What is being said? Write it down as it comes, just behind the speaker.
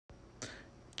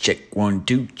Check 1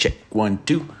 2, check 1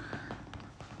 2.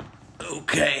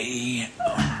 Okay.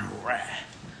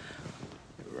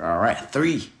 All right.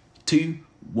 3 2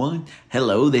 1.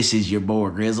 Hello, this is your boy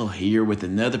Grizzle here with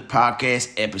another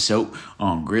podcast episode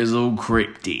on Grizzle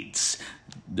Cryptids,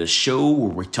 the show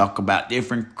where we talk about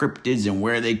different cryptids and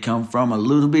where they come from, a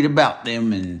little bit about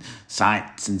them and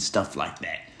science and stuff like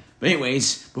that. But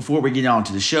anyways, before we get on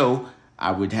to the show, I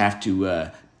would have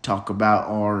to talk about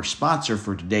our sponsor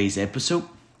for today's episode.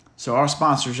 So our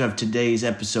sponsors of today's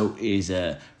episode is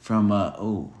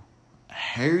from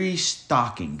Hairy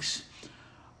Stockings.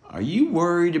 Are you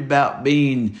worried about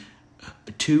being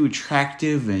too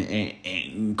attractive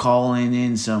and calling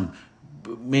in some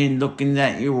men looking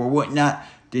at you or whatnot?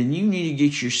 Then you need to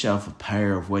get yourself a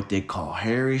pair of what they call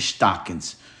hairy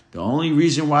stockings. The only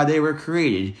reason why they were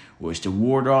created was to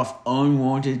ward off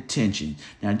unwanted attention.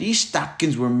 Now, these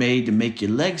stockings were made to make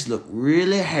your legs look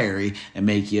really hairy and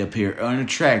make you appear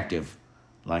unattractive,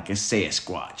 like a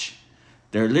Sasquatch.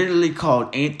 They're literally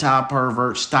called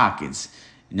anti-pervert stockings.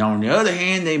 And on the other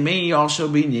hand, they may also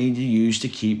be needed to use to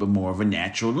keep a more of a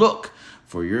natural look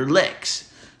for your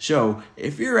legs. So,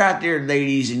 if you're out there,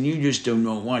 ladies, and you just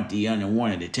don't want the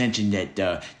unwanted attention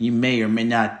that you may or may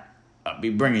not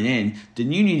be bringing in,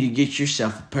 then you need to get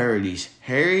yourself a pair of these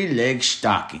hairy leg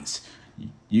stockings.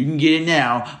 You can get it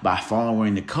now by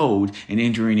following the code and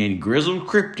entering in Grizzle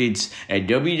Cryptids at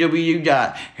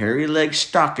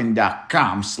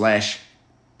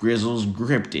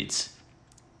www.hairylegstocking.com/grizzlescryptids.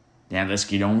 Now let's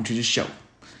get on to the show.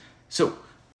 So,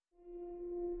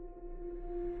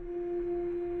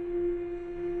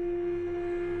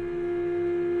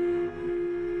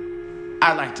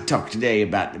 I'd like to talk today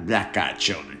about the black-eyed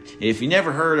children. If you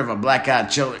never heard of a black-eyed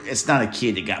child, it's not a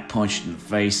kid that got punched in the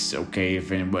face, okay,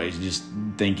 if anybody's just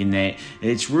thinking that.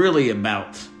 It's really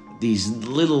about these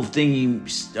little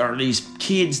thingies, or these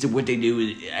kids, that what they do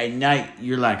is at night,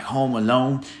 you're like home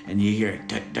alone, and you hear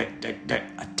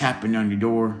a tapping on your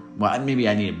door. Well, maybe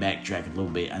I need to backtrack a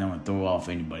little bit. I don't want to throw off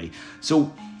anybody.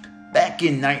 So, back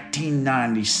in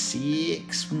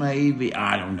 1996, maybe,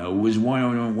 I don't know, it was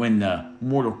when the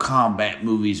Mortal Kombat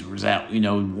movies was out,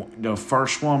 the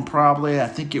first one probably, I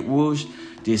think it was.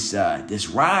 This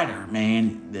writer,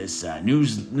 man, this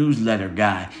newsletter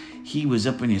guy, he was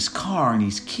up in his car and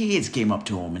these kids came up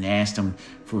to him and asked him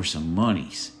for some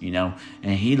monies, and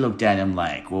he looked at him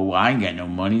like, well, I ain't got no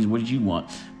monies, what did you want?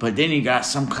 But then he got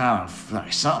some kind of,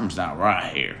 like, something's not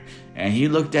right here. And he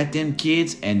looked at them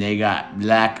kids, and they got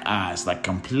black eyes, like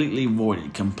completely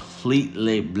voided,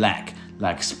 completely black,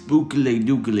 like spookily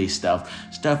dookily stuff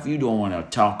you don't want to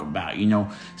talk about,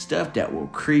 stuff that will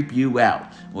creep you out.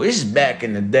 Well, this is back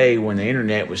in the day when the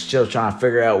internet was still trying to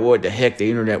figure out what the heck the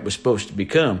internet was supposed to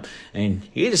become, and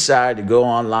he decided to go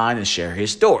online and share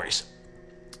his stories.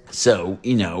 So,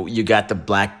 you got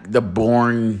the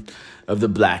born of the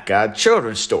black-eyed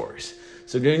children stories.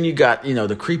 So then you got,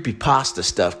 the creepypasta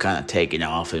stuff kind of taking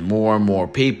off, and more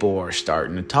people are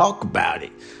starting to talk about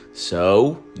it.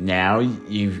 So now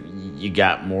you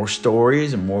got more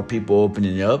stories and more people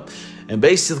opening up. And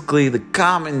basically the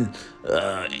common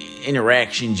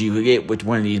interactions you get with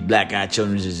one of these black-eyed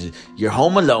children is you're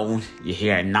home alone, you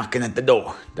hear a knocking at the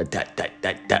door.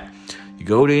 You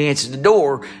go to answer the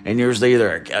door, and there's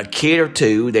either a kid or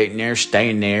two that they're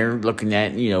staying there looking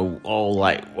at, all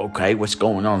like, okay, what's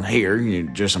going on here?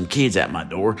 There's some kids at my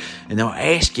door, and they'll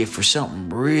ask you for something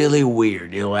really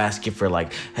weird. They'll ask you for,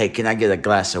 like, hey, can I get a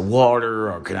glass of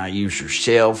water, or can I use your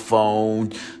cell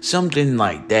phone? Something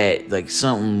like that, like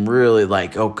something really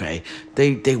like, okay,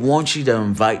 they want you to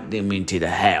invite them into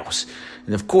the house.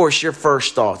 And of course, your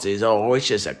first thoughts is, oh, it's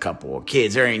just a couple of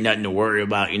kids. There ain't nothing to worry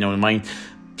about, you know what I mean?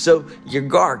 So your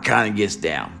guard kind of gets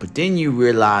down, but then you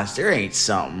realize there ain't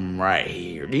something right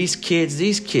here. These kids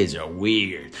are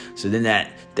weird. So then that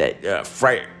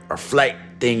fright or flight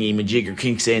thingy majigger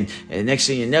kinks in, and the next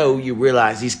thing you know, you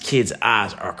realize these kids'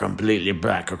 eyes are completely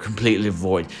black or completely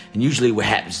void. And usually what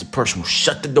happens, the person will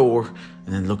shut the door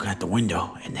and then look out the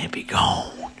window and they'll be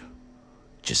gone.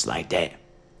 Just like that.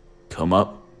 Come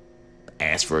up,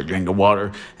 ask for a drink of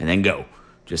water, and then go.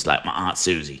 Just like my Aunt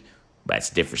Susie.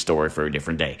 That's a different story for a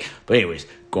different day. But anyways,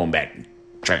 going back,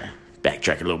 trying to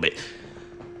backtrack a little bit.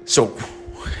 So,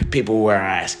 people were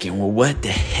asking, well, what the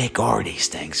heck are these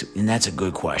things? And that's a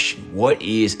good question. What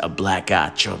is a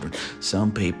black-eyed children?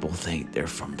 Some people think they're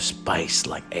from space,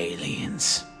 like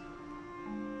aliens.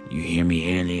 You hear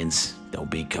me, aliens? Don't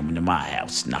be coming to my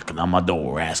house, knocking on my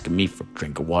door, asking me for a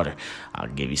drink of water. I'll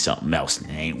give you something else,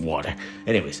 and it ain't water.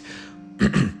 Anyways,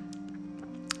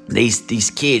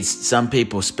 These kids, some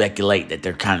people speculate that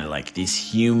they're kind of like these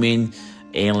human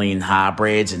alien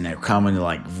hybrids and they're coming to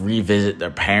like revisit their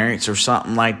parents or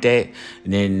something like that.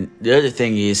 And then the other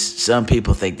thing is some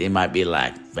people think they might be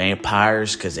like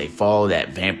vampires because they follow that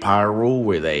vampire rule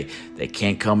where they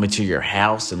can't come into your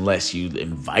house unless you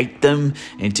invite them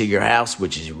into your house,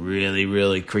 which is really,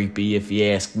 really creepy if you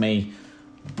ask me.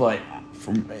 But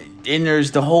then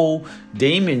there's the whole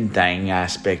demon thing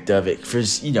aspect of it.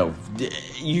 Because,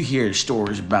 you hear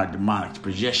stories about demonic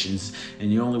possessions,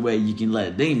 and the only way you can let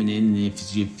a demon in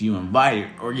is if you invite it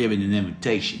or give it an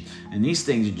invitation. And these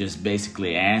things are just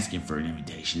basically asking for an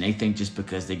invitation. They think just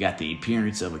because they got the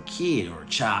appearance of a kid or a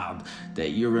child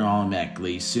that you're going to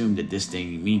automatically assume that this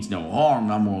thing means no harm.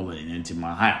 I'm going to let it into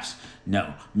my house.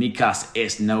 No, mi casa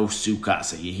es no su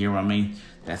casa. You hear what I mean?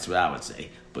 That's what I would say,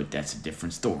 but that's a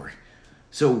different story.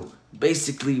 So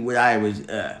basically what I was,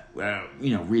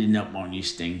 reading up on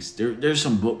these things, there's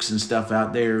some books and stuff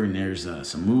out there, and there's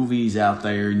some movies out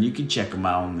there, and you can check them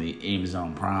out on the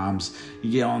Amazon Primes.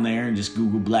 You get on there and just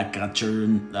Google Black God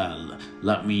Children,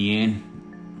 Let Me In.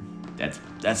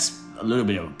 That's a little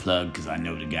bit of a plug because I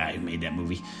know the guy who made that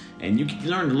movie, and you can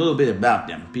learn a little bit about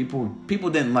them. People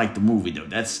didn't like the movie though.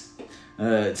 That's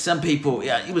some people.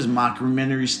 Yeah, it was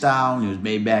mockumentary style, and it was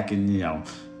made back in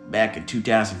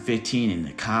 2015 in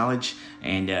the college,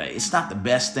 and it's not the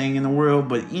best thing in the world,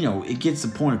 but it gets the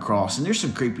point across, and there's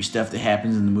some creepy stuff that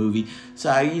happens in the movie,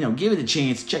 so give it a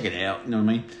chance, check it out, you know what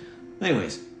I mean?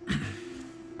 Anyways,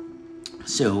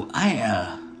 so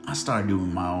I started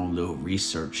doing my own little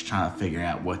research, trying to figure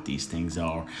out what these things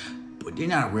are, but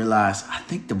then I realized, I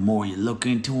think the more you look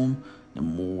into them, the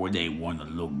more they want to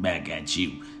look back at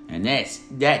you. And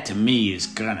that to me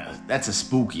is that's a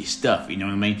spooky stuff, you know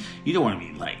what I mean? You don't want to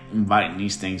be like inviting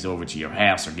these things over to your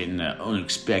house or getting an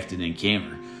unexpected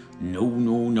encounter. No.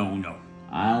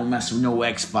 I don't mess with no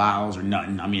X-Files or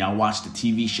nothing. I mean, I watch the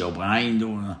TV show, but I ain't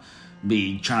going to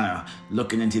be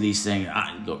looking into these things.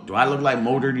 Do I look like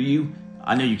Mulder to you?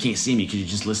 I know you can't see me because you're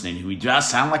just listening to me. Do I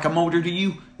sound like a Mulder to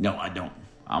you? No, I don't.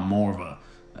 I'm more of a,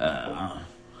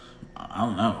 I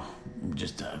don't know. I'm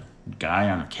just a guy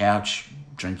on a couch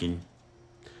drinking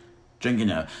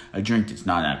a drink that's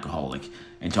not alcoholic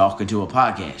and talking to a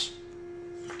podcast.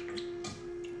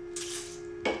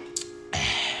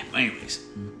 Anyways,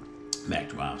 back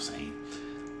to what I was saying.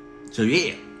 So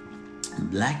yeah,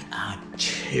 Black-Eyed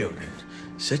Children,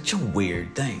 such a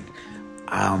weird thing.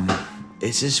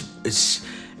 It's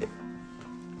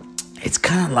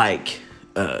kind of like,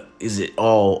 is it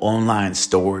all online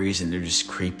stories and they're just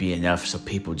creepy enough so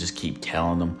people just keep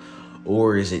telling them?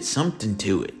 Or is it something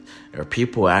to it? Are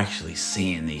people actually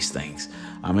seeing these things?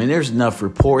 I mean, there's enough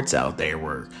reports out there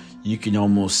where you can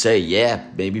almost say, yeah,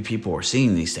 maybe people are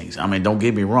seeing these things. I mean, don't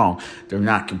get me wrong. They're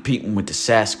not competing with the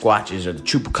Sasquatches or the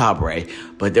Chupacabra,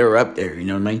 but they're up there, you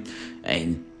know what I mean?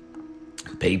 And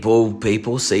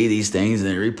people see these things and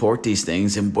they report these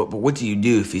things. But what do you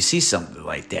do if you see something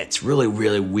like that? It's really,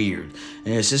 really weird.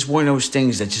 And it's just one of those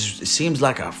things that just, it seems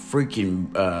like a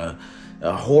freaking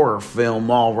a horror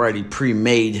film already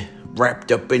pre-made,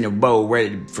 wrapped up in a bow,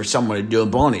 ready for someone to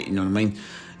jump on it. You know what I mean?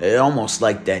 Almost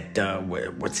like that.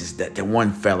 The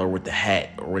one fella with the hat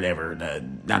or whatever.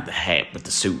 Not the hat, but the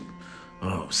suit.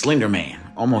 Oh, Slender Man.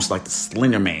 Almost like the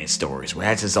Slender Man stories, where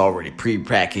that's just already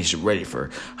pre-packaged, ready for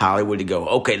Hollywood to go.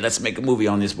 Okay, let's make a movie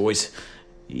on this, boys.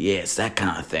 Yeah, it's that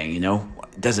kind of thing.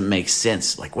 It doesn't make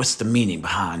sense. Like, what's the meaning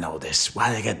behind all this?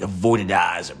 Why they got the voided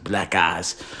eyes or black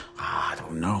eyes? I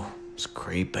don't know. It's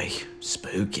creepy,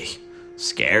 spooky,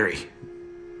 scary,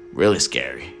 really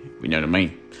scary, you know what I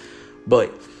mean?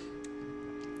 But,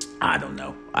 I don't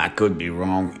know, I could be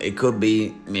wrong. It could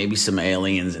be maybe some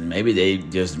aliens, and maybe they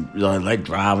just like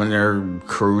driving their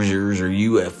cruisers or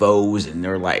UFOs, and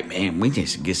they're like, man, we need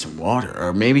to get some water.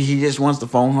 Or maybe he just wants to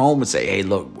phone home and say, hey,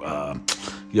 look,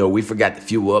 we forgot to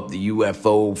fuel up the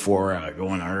UFO for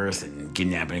going to Earth and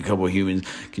kidnapping a couple of humans.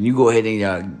 Can you go ahead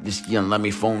and just let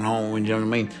me phone home, you know what I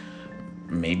mean?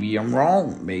 Maybe I'm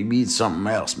wrong. Maybe it's something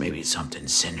else. Maybe it's something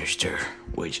sinister,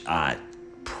 which I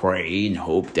pray and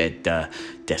hope that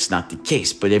that's not the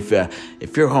case. But if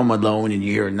you're home alone and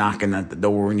you hear knocking at the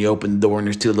door and you open the door and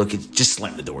there's two looking, just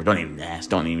slam the door. Don't even ask.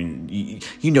 Don't even.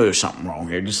 You know there's something wrong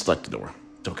here. Just let the door.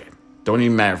 It's okay. Don't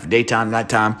even matter if daytime,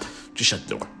 nighttime. Just shut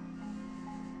the door.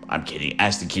 I'm kidding.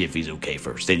 Ask the kid if he's okay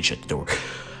first. Then shut the door.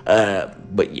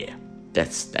 But yeah,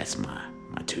 that's my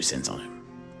 2 cents on it.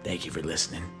 Thank you for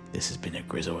listening. This has been a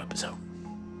Grizzo episode.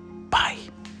 Bye.